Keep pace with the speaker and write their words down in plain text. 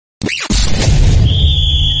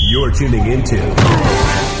You're tuning into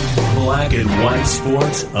Black and White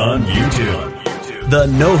Sports on YouTube. The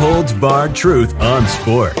no-holds-barred truth on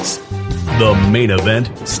sports. The main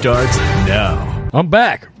event starts now. I'm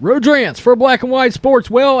back. Rodrance for Black and White Sports.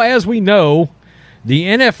 Well, as we know, the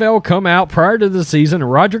NFL come out prior to the season,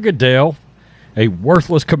 and Roger Goodell, a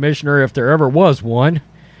worthless commissioner if there ever was one,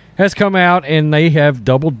 has come out and they have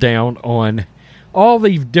doubled down on all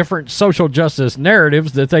the different social justice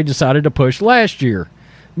narratives that they decided to push last year.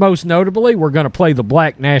 Most notably, we're going to play the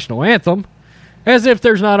Black National Anthem, as if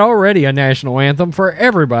there's not already a national anthem for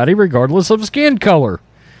everybody, regardless of skin color.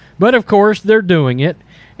 But of course, they're doing it,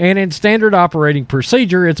 and in standard operating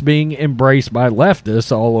procedure, it's being embraced by leftists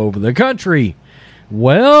all over the country.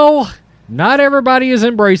 Well, not everybody is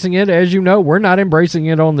embracing it. As you know, we're not embracing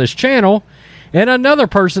it on this channel. And another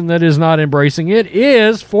person that is not embracing it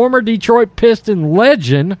is former Detroit Piston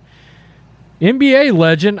legend, NBA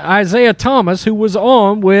legend Isaiah Thomas, who was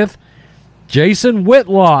on with Jason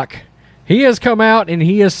Whitlock. He has come out and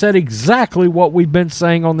he has said exactly what we've been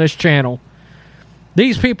saying on this channel.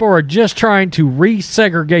 These people are just trying to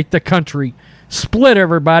resegregate the country, split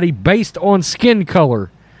everybody based on skin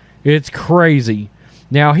color. It's crazy.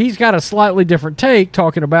 Now, he's got a slightly different take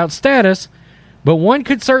talking about status, but one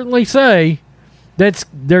could certainly say that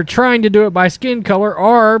they're trying to do it by skin color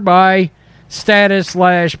or by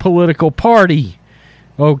status/political party.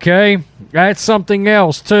 Okay? That's something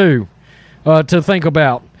else, too, to think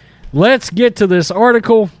about. Let's get to this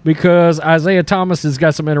article because Isaiah Thomas has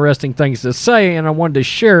got some interesting things to say, and I wanted to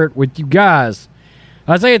share it with you guys.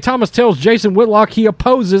 Isaiah Thomas tells Jason Whitlock he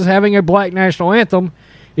opposes having a black national anthem.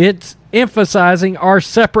 It's emphasizing our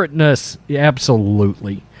separateness.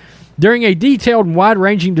 Absolutely. During a detailed and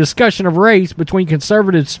wide-ranging discussion of race between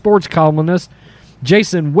conservative sports columnist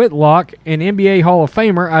Jason Whitlock and NBA Hall of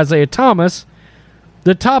Famer Isaiah Thomas,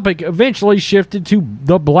 the topic eventually shifted to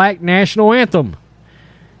the Black National Anthem.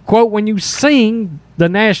 Quote, when you sing the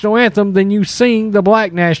national anthem, then you sing the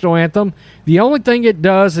Black National Anthem. The only thing it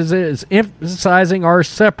does is it is emphasizing our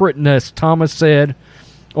separateness, Thomas said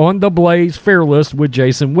on the Blaze Fearless with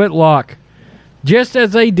Jason Whitlock. Just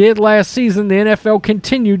as they did last season, the NFL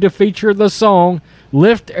continued to feature the song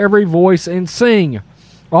Lift Every Voice and Sing,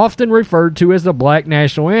 often referred to as the Black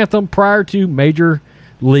National Anthem prior to major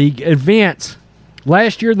league events.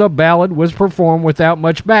 Last year, the ballad was performed without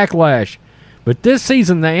much backlash, but this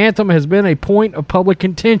season, the anthem has been a point of public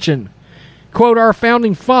contention. Quote, our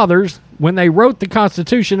founding fathers, when they wrote the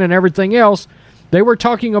Constitution and everything else, they were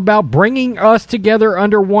talking about bringing us together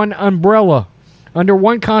under one umbrella, under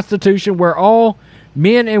one Constitution where all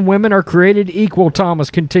men and women are created equal, Thomas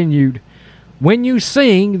continued. When you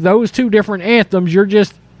sing those two different anthems, you're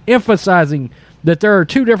just emphasizing that there are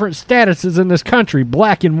two different statuses in this country,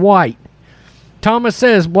 black and white. Thomas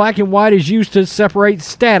says black and white is used to separate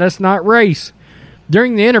status, not race.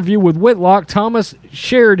 During the interview with Whitlock, Thomas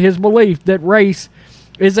shared his belief that race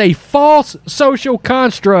is a false social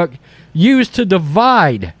construct used to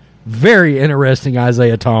divide. Very interesting,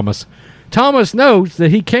 Isaiah Thomas. Thomas notes that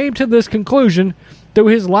he came to this conclusion through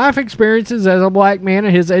his life experiences as a black man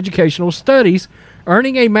and his educational studies,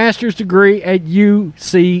 earning a master's degree at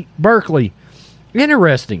UC Berkeley.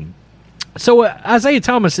 Interesting. So Isaiah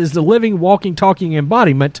Thomas is the living, walking, talking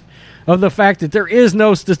embodiment of the fact that there is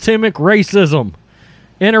no systemic racism.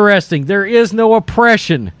 Interesting. There is no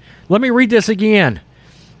oppression. Let me read this again.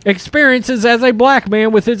 Experiences as a black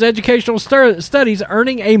man with his educational studies,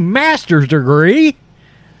 earning a master's degree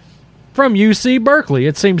from UC Berkeley.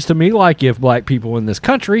 It seems to me like if black people in this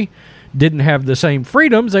country didn't have the same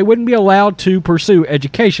freedoms, they wouldn't be allowed to pursue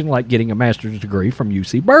education like getting a master's degree from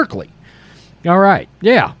UC Berkeley. All right.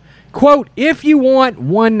 Yeah. Quote, if you want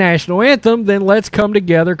one national anthem, then let's come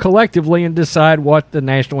together collectively and decide what the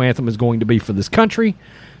national anthem is going to be for this country.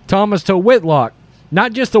 Thomas told Whitlock,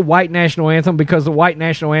 not just the white national anthem, because the white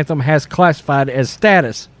national anthem has classified as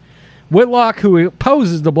status. Whitlock, who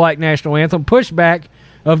opposes the black national anthem, pushed back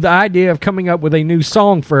of the idea of coming up with a new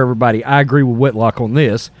song for everybody. I agree with Whitlock on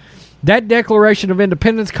this. That Declaration of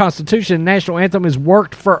Independence, Constitution, and national anthem has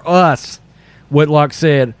worked for us, Whitlock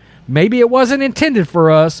said. Maybe it wasn't intended for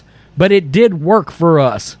us, but it did work for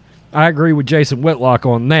us. I agree with Jason Whitlock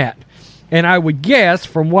on that. And I would guess,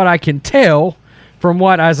 from what I can tell, from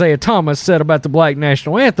what Isaiah Thomas said about the Black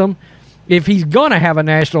National Anthem, if he's going to have a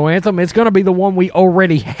national anthem, it's going to be the one we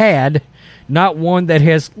already had, not one that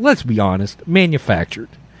has, let's be honest, manufactured.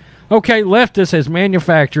 Okay, leftist has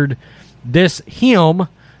manufactured this hymn,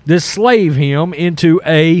 this slave hymn, into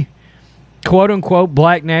a quote-unquote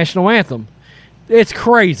black national anthem. It's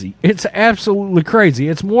crazy. It's absolutely crazy.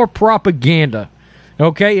 It's more propaganda.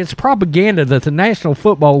 Okay? It's propaganda that the National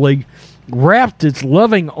Football League wrapped its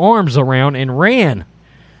loving arms around and ran.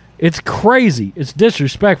 It's crazy. It's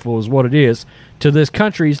disrespectful is what it is to this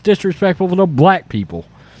country. It's disrespectful to black people.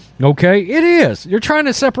 Okay? It is. You're trying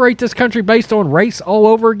to separate this country based on race all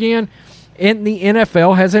over again, and the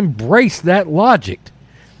NFL has embraced that logic.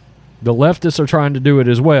 The leftists are trying to do it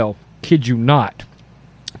as well. Kid you not.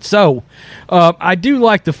 So, I do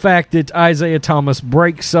like the fact that Isaiah Thomas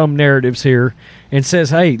breaks some narratives here and says,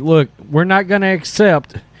 hey, look, we're not going to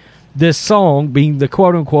accept this song being the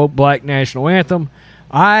quote-unquote black national anthem.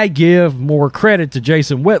 I give more credit to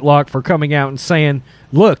Jason Whitlock for coming out and saying,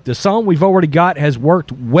 look, the song we've already got has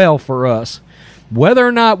worked well for us. Whether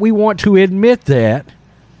or not we want to admit that,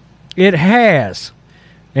 it has.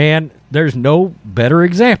 And there's no better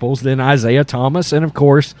examples than Isaiah Thomas and, of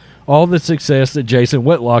course, all the success that Jason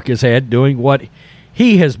Whitlock has had doing what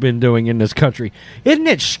he has been doing in this country. Isn't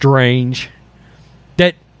it strange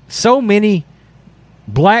that so many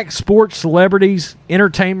black sports celebrities,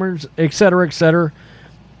 entertainers, etc.,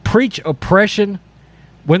 preach oppression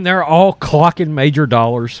when they're all clocking major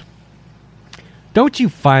dollars? Don't you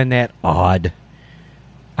find that odd?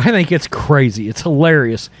 I think it's crazy. It's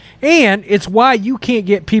hilarious. And it's why you can't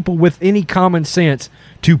get people with any common sense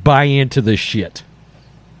to buy into this shit.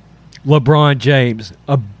 LeBron James,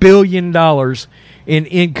 $1 billion in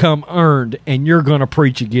income earned, and you're going to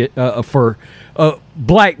preach for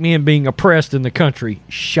black men being oppressed in the country.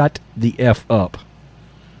 Shut the F up.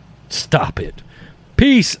 Stop it.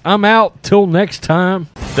 Peace. I'm out. Till next time.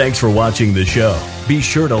 Thanks for watching the show. Be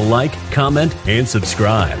sure to like, comment, and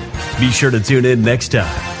subscribe. Be sure to tune in next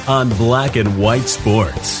time on Black and White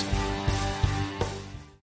Sports.